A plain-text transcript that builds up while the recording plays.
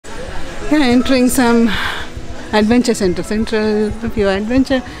Yeah, entering some adventure center, Central Pure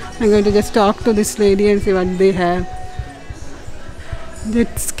Adventure. I'm going to just talk to this lady and see what they have.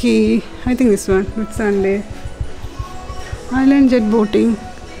 Jet ski, I think this one, it's Sunday. Island jet boating,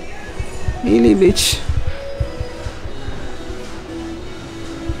 Ely Beach.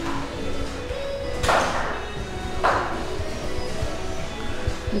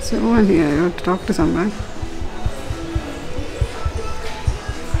 There's no one here, I have to talk to someone.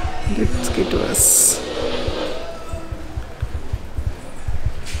 Jet ski tours.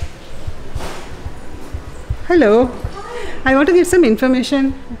 Hello. I want to get some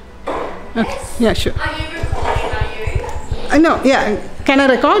information. Okay. Yeah, sure. Are you recording, are you? No, yeah. Can I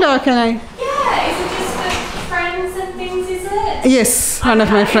record or can I? Yeah, is it just for friends and things, is it? Yes, one of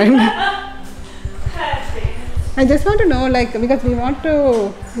my friends. Perfect. I just want to know, like, because we want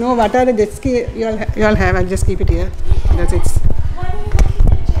to know what are the jet ski you all have. I'll just keep it here. That's it. Why are you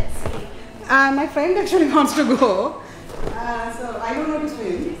looking at jet ski? My friend actually wants to go. So I don't know to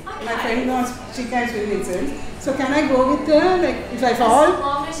swim. Okay. My friend wants, she can swim itself. So can I go with her, like, if I fall? As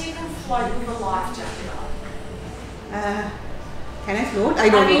long as you can float with a life jacket on. Can I float? I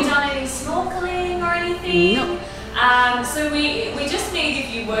don't Have you know. done any snorkeling or anything? No. So we just need,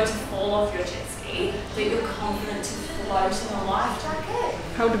 if you were to fall off your jet ski, that you're confident to float in a life jacket.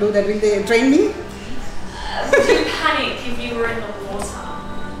 How to do that? Will they train me? Would you panic if you were in the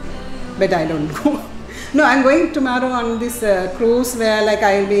water? But I don't go. No, I'm going tomorrow on this cruise where like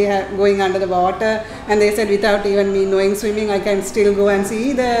I'll be going under the water, and they said without even me knowing swimming I can still go and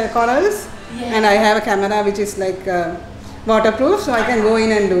see the corals. Yeah. And I have a camera which is like waterproof, so I can go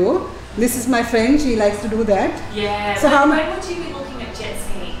in and do. This is my friend, she likes to do that. Yeah. So when would you be looking at jet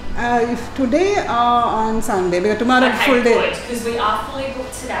skiing? If today or on Sunday, because tomorrow Okay, full day. good, because we are fully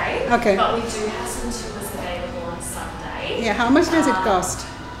booked today. Okay. But we do have some tours available on Sunday. Yeah, how much does it cost?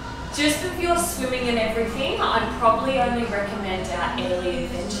 Just with your swimming and everything, I'd probably only recommend our Airlie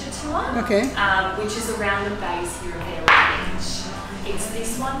Adventure Tour. Okay. Which is around the bays here of Airlie Beach. It's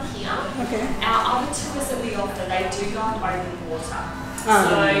this one here. Okay. Our other tours that we offer, they do go on open water.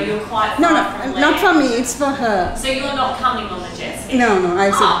 Ah. So you're quite No, far from no, not land. for me, it's for her. So you're not coming on the jet ski? No, no, I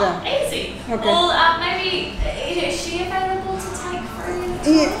sit there. Easy. Okay. Well, maybe, is she available to take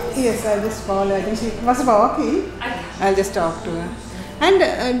through? Yes, I'll just follow. I think she was walking. Okay. I'll just talk to her.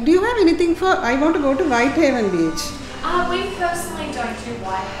 And do you have anything for, I want to go to Whitehaven Beach. We personally don't do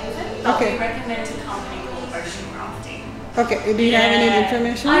Whitehaven, but Okay. we recommend a company called Ocean Rafting. Okay, do you have any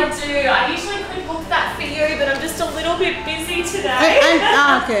information? I do. I usually could book that for you, but I'm just a little bit busy today.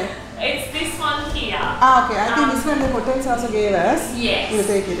 Okay. It's this one here. Okay, I think this one the hotels also gave us. Yes. We'll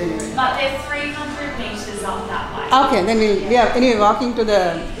take it anyway. But they're 300 metres up that way. Okay, then we are anyway walking to the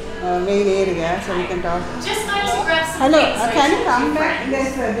main area so we can talk. Just going to grab some Hello, things. so can you you talk to come your back?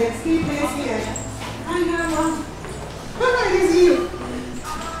 friends. There's a jet ski place here. I have one. Look, I can see you.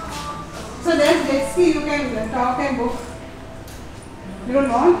 So there's jet ski, you can talk and book. You don't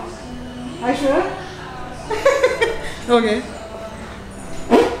want? Are you sure? Okay.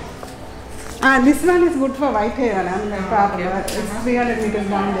 This one is good for Whitehaven. It's 300 meters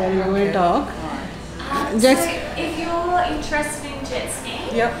down there. You will talk. So if you're interested in jet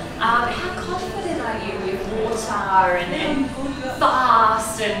skiing, Yep. how confident are you with water and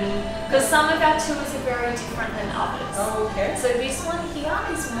fast? And because some of our tours are very different than others. Oh, okay. So this one here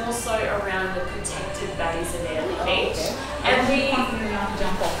is more so around the protected bays of Airlie Beach, and we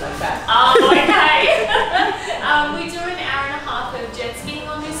jump off like that. okay. We do an hour and a half of jet skiing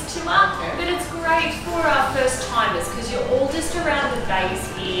on this tour, but it's great for our first timers because you're all just around the bays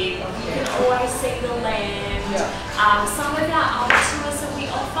here. You can always see the land. Some of our other tours that we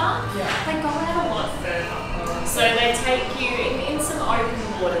offer, they go out a lot further. So they take you in some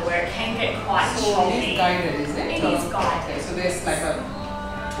open water where it can get quite choppy. It is guided, is it? It is guided. Okay, so there's like a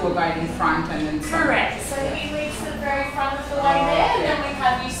tour guide in front and then some. Correct. So he leads to the very front of the way there, and then we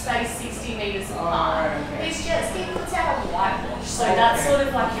have you spaced 60 metres apart. okay. This jet ski puts out a whitewash, so that's sort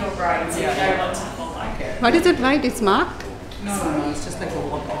of like your road, so you know what to follow. Okay. What is it, right? It's marked? No, it's just like a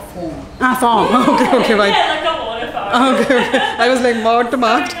water form. Form. Okay, right. Yeah, like a waterfall. Okay. I was like marked. Down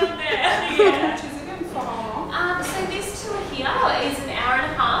there. Yeah. Which is again for how long? So this tour here is an hour and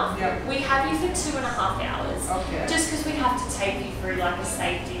a half. Yep. We have you for 2.5 hours. Okay. Just because we have to take you through like a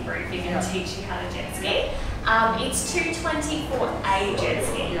safety briefing and teach you how to jet ski. It's $220 for a jet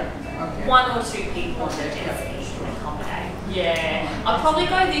ski. Okay. One or two people on the jet ski can accommodate. Yeah, I'll probably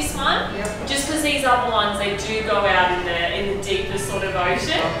go this one, just because these other ones they do go out in the deeper sort of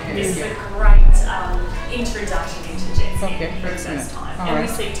ocean. Okay. This is a great introduction into jet Okay, for the excellent. first time. All And we right.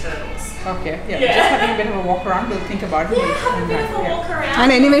 see turtles. Okay, yeah. Yeah. Just having a bit of a walk around. We'll think about it. Yeah, We'll have a come bit back, of a yeah. walk around.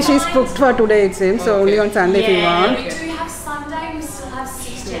 And anyway, she's Find- booked for today, it seems. So only on Sunday if you Yeah, want. we do have Sunday. We still have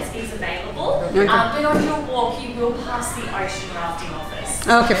 6 jet skis available. Okay. But on your walk, you will pass the ocean rafting office.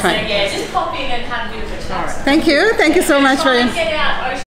 Okay, So fine. yeah, just pop in and have a bit of a chat. Thank you. Thank you so much for Try your. and get out ocean